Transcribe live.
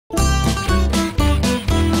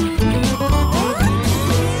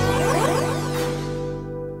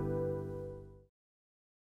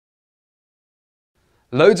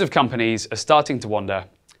Loads of companies are starting to wonder,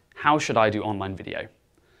 how should I do online video?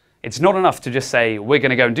 It's not enough to just say, we're going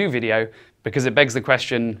to go and do video, because it begs the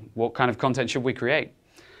question, what kind of content should we create?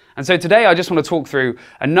 And so today I just want to talk through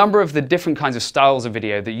a number of the different kinds of styles of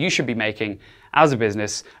video that you should be making as a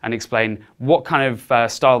business and explain what kind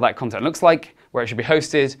of style that content looks like, where it should be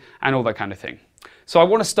hosted, and all that kind of thing. So I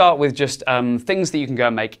want to start with just things that you can go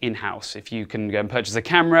and make in-house. If you can go and purchase a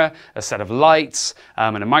camera, a set of lights,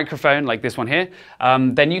 and a microphone like this one here,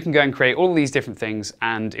 then you can go and create all these different things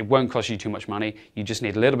and it won't cost you too much money. You just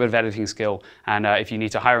need a little bit of editing skill, and if you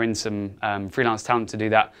need to hire in some freelance talent to do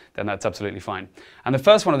that, then that's absolutely fine. And the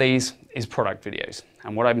first one of these is product videos.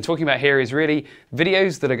 And what I'm talking about here is really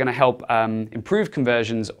videos that are going to help improve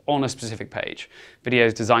conversions on a specific page.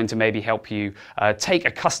 Videos designed to maybe help you take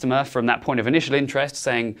a customer from that point of initial interest,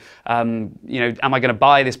 saying, am I going to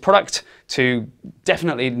buy this product, to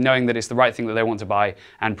definitely knowing that it's the right thing that they want to buy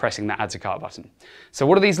and pressing that add to cart button. So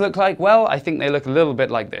what do these look like? Well, I think they look a little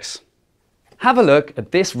bit like this. Have a look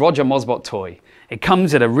at this Roger Mosbot toy. It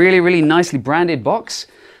comes in a really nicely branded box.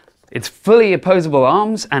 It's fully opposable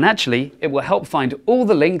arms, and actually it will help find all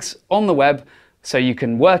the links on the web so you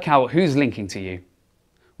can work out who's linking to you.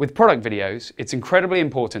 With product videos, it's incredibly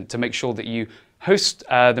important to make sure that you host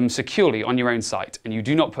them securely on your own site and you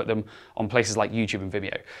do not put them on places like YouTube and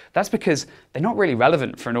Vimeo. That's because they're not really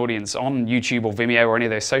relevant for an audience on YouTube or Vimeo or any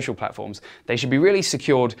of those social platforms. They should be really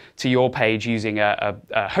secured to your page using a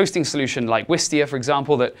hosting solution like Wistia, for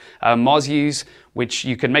example, that Moz use, which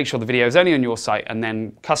you can make sure the video is only on your site, and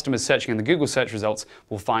then customers searching in the Google search results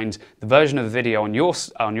will find the version of the video on your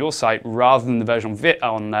site rather than the version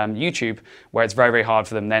on YouTube, where it's very hard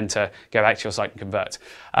for them then to go back to your site and convert.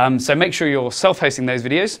 So make sure you're self-hosting those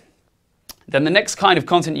videos. Then the next kind of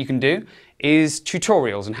content you can do is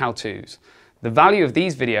tutorials and how-tos. The value of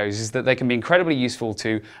these videos is that they can be incredibly useful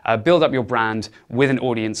to build up your brand with an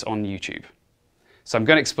audience on YouTube. So I'm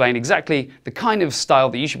going to explain exactly the kind of style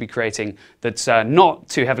that you should be creating that's not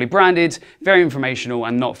too heavily branded, very informational,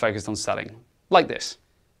 and not focused on selling. Like this.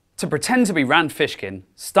 To pretend to be Rand Fishkin,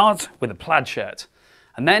 start with a plaid shirt.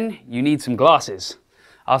 And then you need some glasses.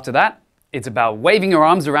 After that, it's about waving your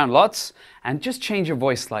arms around lots and just change your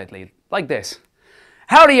voice slightly, like this.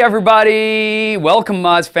 Howdy everybody! Welcome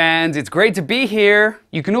Moz fans, it's great to be here.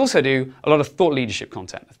 You can also do a lot of thought leadership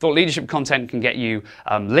content. Thought leadership content can get you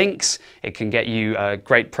links, it can get you a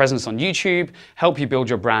great presence on YouTube, help you build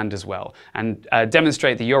your brand as well, and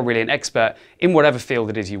demonstrate that you're really an expert in whatever field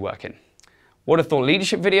it is you work in. What do thought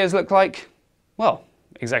leadership videos look like? Well,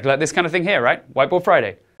 exactly like this kind of thing here, right? Whiteboard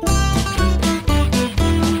Friday.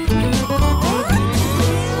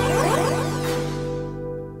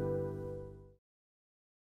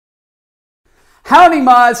 Howdy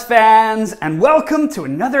Moz fans, and welcome to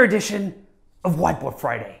another edition of Whiteboard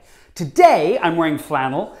Friday. Today I'm wearing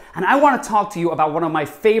flannel and I want to talk to you about one of my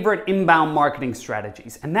favorite inbound marketing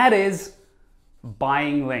strategies, and that is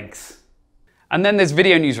buying links. And then there's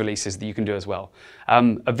video news releases that you can do as well.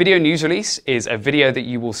 A video news release is a video that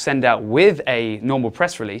you will send out with a normal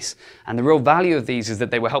press release, and the real value of these is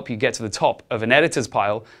that they will help you get to the top of an editor's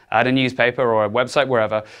pile at a newspaper or a website,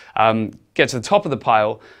 wherever, get to the top of the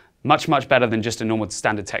pile much better than just a normal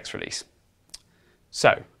standard text release.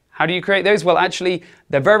 So, how do you create those? Well, actually,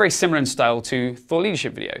 they're very similar in style to thought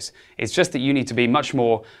leadership videos. It's just that you need to be much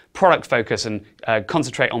more product focused and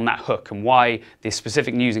concentrate on that hook and why the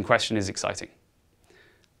specific news in question is exciting.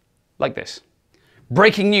 Like this.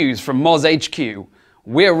 Breaking news from Moz HQ.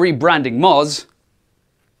 We're rebranding Moz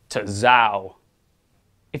to Zao.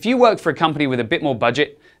 If you work for a company with a bit more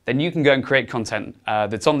budget, then you can go and create content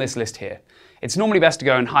that's on this list here. It's normally best to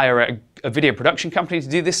go and hire a video production company to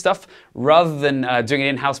do this stuff rather than doing it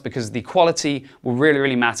in-house, because the quality will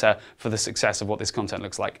really matter for the success of what this content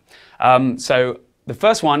looks like. So the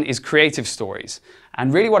first one is creative stories.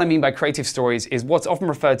 And really what I mean by creative stories is what's often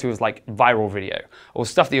referred to as like viral video, or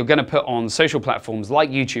stuff that you're going to put on social platforms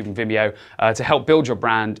like YouTube and Vimeo to help build your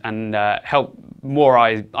brand and help more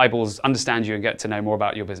eyeballs understand you and get to know more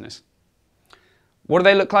about your business. What do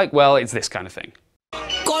they look like? Well, it's this kind of thing.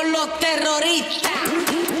 Con los terroristas.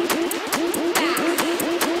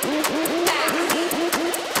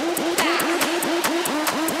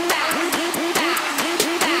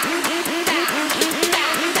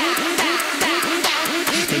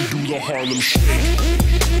 And do the Harlem Shake.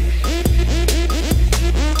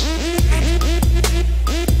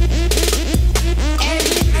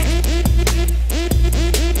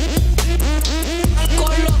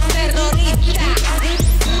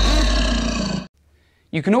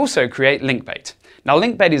 You can also create link bait. Now,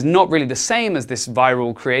 link bait is not really the same as this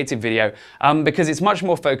viral creative video because it's much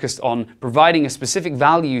more focused on providing a specific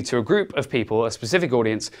value to a group of people, a specific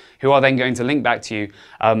audience, who are then going to link back to you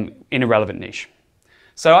in a relevant niche.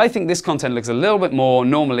 So I think this content looks a little bit more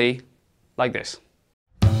normally like this.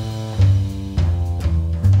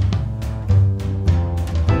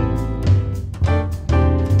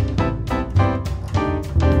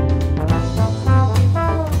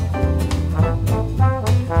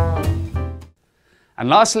 And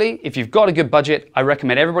lastly, if you've got a good budget, I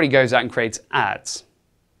recommend everybody goes out and creates ads.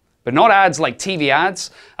 But not ads like TV ads,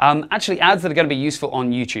 actually ads that are going to be useful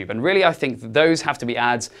on YouTube. And really, I think that those have to be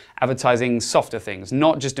ads advertising softer things,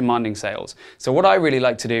 not just demanding sales. So what I really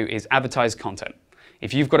like to do is advertise content.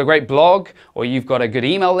 If you've got a great blog or you've got a good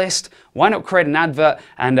email list, why not create an advert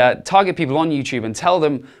and target people on YouTube and tell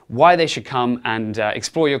them why they should come and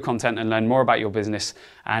explore your content and learn more about your business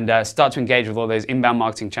and start to engage with all those inbound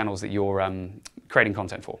marketing channels that you're creating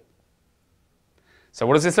content for. So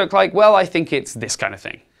what does this look like? Well, I think it's this kind of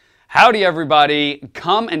thing. Howdy everybody,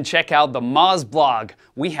 come and check out the Moz blog.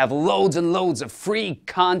 We have loads and loads of free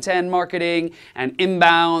content marketing and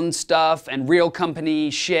inbound stuff and real company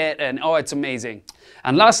shit and oh, it's amazing.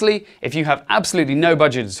 And lastly, if you have absolutely no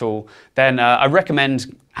budget at all, then I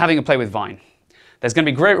recommend having a play with Vine. There's going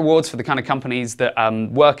to be great rewards for the kind of companies that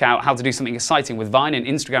work out how to do something exciting with Vine and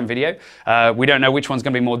Instagram video. We don't know which one's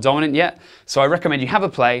going to be more dominant yet, so I recommend you have a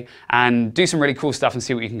play and do some really cool stuff and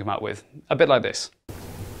see what you can come up with. A bit like this.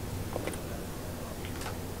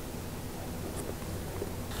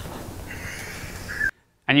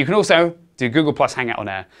 And you can also do Google Plus Hangout on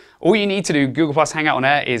Air. All you need to do Google Plus Hangout on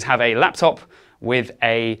Air is have a laptop with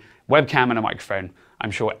a webcam and a microphone.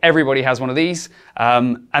 I'm sure everybody has one of these.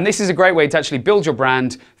 And this is a great way to actually build your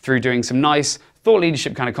brand through doing some nice thought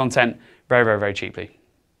leadership kind of content very, very, very cheaply.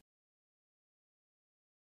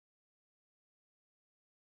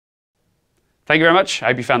 Thank you very much. I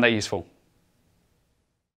hope you found that useful.